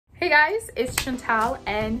guys, it's Chantal,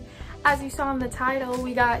 and as you saw in the title,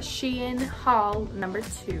 we got SHEIN haul number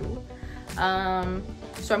 2. So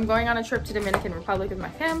I'm going on a trip to Dominican Republic with my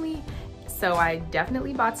family, so I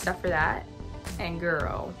definitely bought stuff for that. And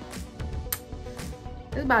girl,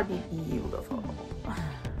 it's about to be beautiful.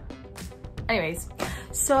 Anyways,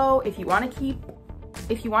 so if you want to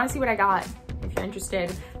see what I got, if you're interested,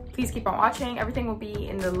 please keep on watching. Everything will be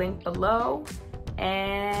in the link below,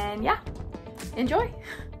 and yeah, enjoy.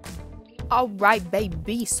 All right,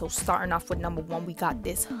 baby, so starting off with number 1, we got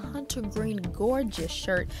this hunter green gorgeous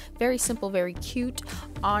shirt. Very simple, very cute.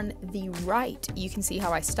 On the right, you can see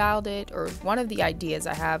how I styled it, or one of the ideas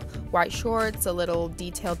I have. White shorts, a little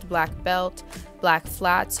detailed black belt, black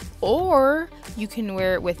flats, or you can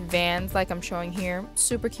wear it with Vans like I'm showing here.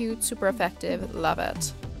 Super cute, super effective, love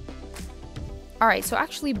it. All right, so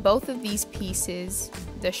actually both of these pieces,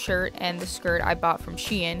 the shirt and the skirt, I bought from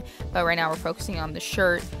SHEIN, but right now we're focusing on the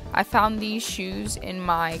shirt. I found these shoes in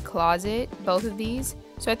my closet, both of these,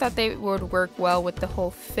 so I thought they would work well with the whole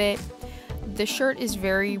fit. The shirt is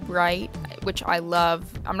very bright, which I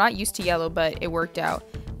love. I'm not used to yellow, but it worked out.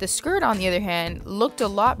 The skirt, on the other hand, looked a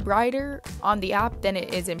lot brighter on the app than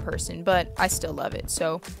it is in person, but I still love it.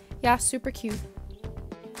 So yeah, super cute.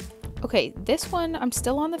 Okay, this one I'm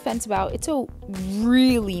still on the fence about. It's a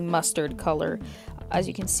really mustard color. As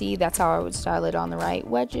you can see, that's how I would style it on the right.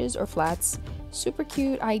 Wedges or flats. Super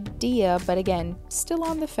cute idea, but again, still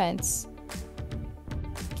on the fence.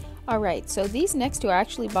 Alright, so these next two I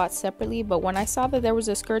actually bought separately, but when I saw that there was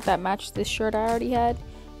a skirt that matched this shirt I already had,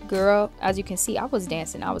 girl, as you can see, I was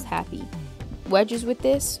dancing. I was happy. Wedges with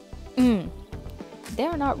this, they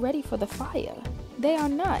are not ready for the fire. They are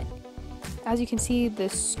not. As you can see, the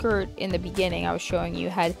skirt in the beginning I was showing you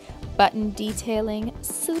had button detailing.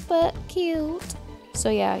 Super cute. So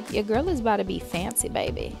yeah, your girl is about to be fancy,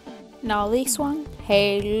 baby. Now this one,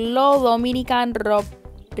 hello Dominican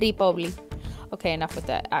Republic. Okay, enough with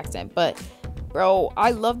that accent, but bro,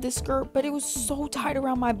 I love this skirt, but it was so tight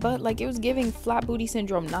around my butt, like it was giving flat booty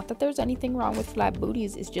syndrome. Not that there's anything wrong with flat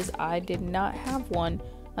booties, it's just I did not have one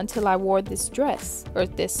until I wore this dress, or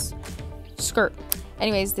this skirt.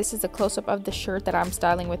 Anyways, this is a close-up of the shirt that I'm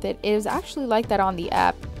styling with it. It is actually like that on the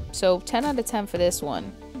app, so 10 out of 10 for this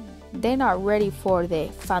one. They're not ready for the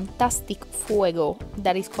fantastic fuego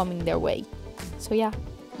that is coming their way. So yeah,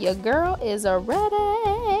 your girl is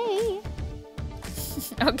ready.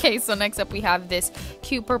 Okay, so next up we have this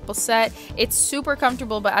cute purple set. It's super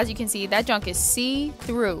comfortable, but as you can see, that junk is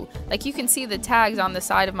see-through. Like, you can see the tags on the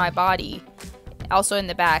side of my body, also in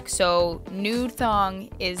the back. So nude thong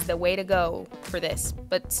is the way to go for this,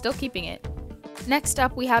 but still keeping it. Next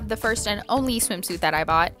up, we have the first and only swimsuit that I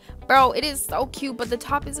bought. Bro, it is so cute, but the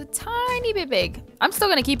top is a tiny bit big. I'm still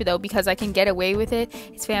gonna keep it though because I can get away with it.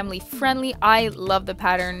 It's family friendly. I love the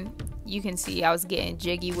pattern. You can see I was getting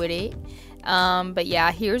jiggy with it. But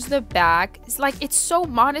yeah, here's the back. It's like, it's so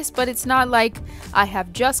modest, but it's not like I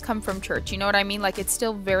have just come from church, you know what I mean? Like, it's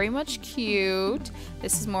still very much cute.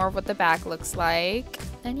 This is more of what the back looks like,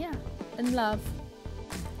 and yeah, in love.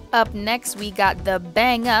 Up next, we got the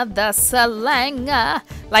banger, the salanga.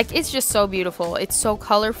 Like, it's just so beautiful. It's so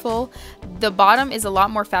colorful. The bottom is a lot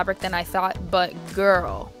more fabric than I thought, but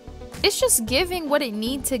girl, it's just giving what it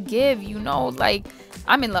needs to give, you know? Like,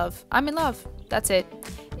 I'm in love. I'm in love. That's it.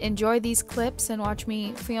 Enjoy these clips and watch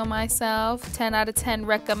me feel myself. 10 out of 10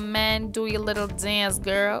 recommend. Do your little dance,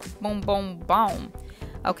 girl. Boom, boom, boom.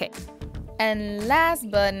 Okay. And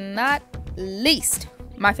last but not least,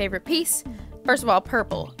 my favorite piece. First of all,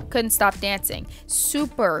 purple. Couldn't stop dancing.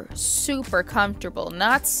 Super, super comfortable.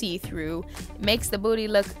 Not see-through. Makes the booty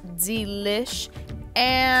look delish.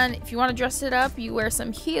 And if you want to dress it up, you wear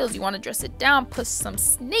some heels. You want to dress it down, put some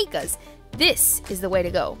sneakers. This is the way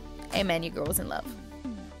to go. Amen, your girl was in love.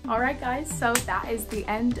 Alright guys, so that is the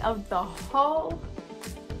end of the haul.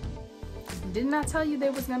 Didn't I tell you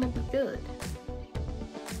they was gonna be good?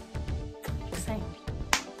 Just saying.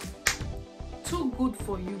 Too good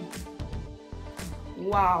for you.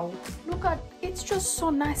 Wow, look at, it's just so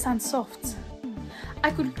nice and soft. I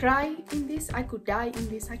could cry in this, I could die in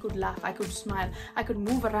this, I could laugh, I could smile, I could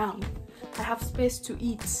move around. I have space to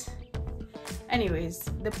eat. Anyways,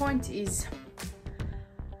 the point is,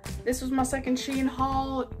 this was my second SHEIN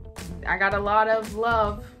haul. I got a lot of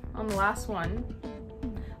love on the last one.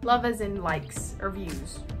 Love as in likes or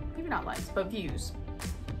views. Maybe not likes, but views.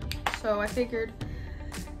 So I figured,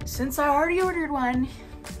 since I already ordered one,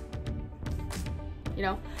 you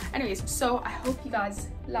know. Anyways, so I hope you guys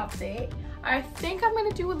loved it. I think I'm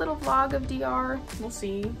gonna do a little vlog of DR. We'll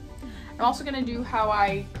see. I'm also gonna do how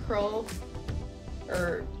I curled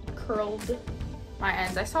my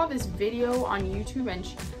ends. I saw this video on YouTube and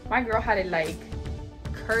my girl had it like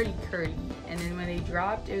curly, and then when they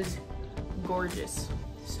dropped, it was gorgeous.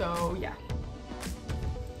 So yeah.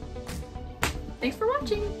 Thanks for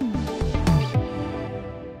watching.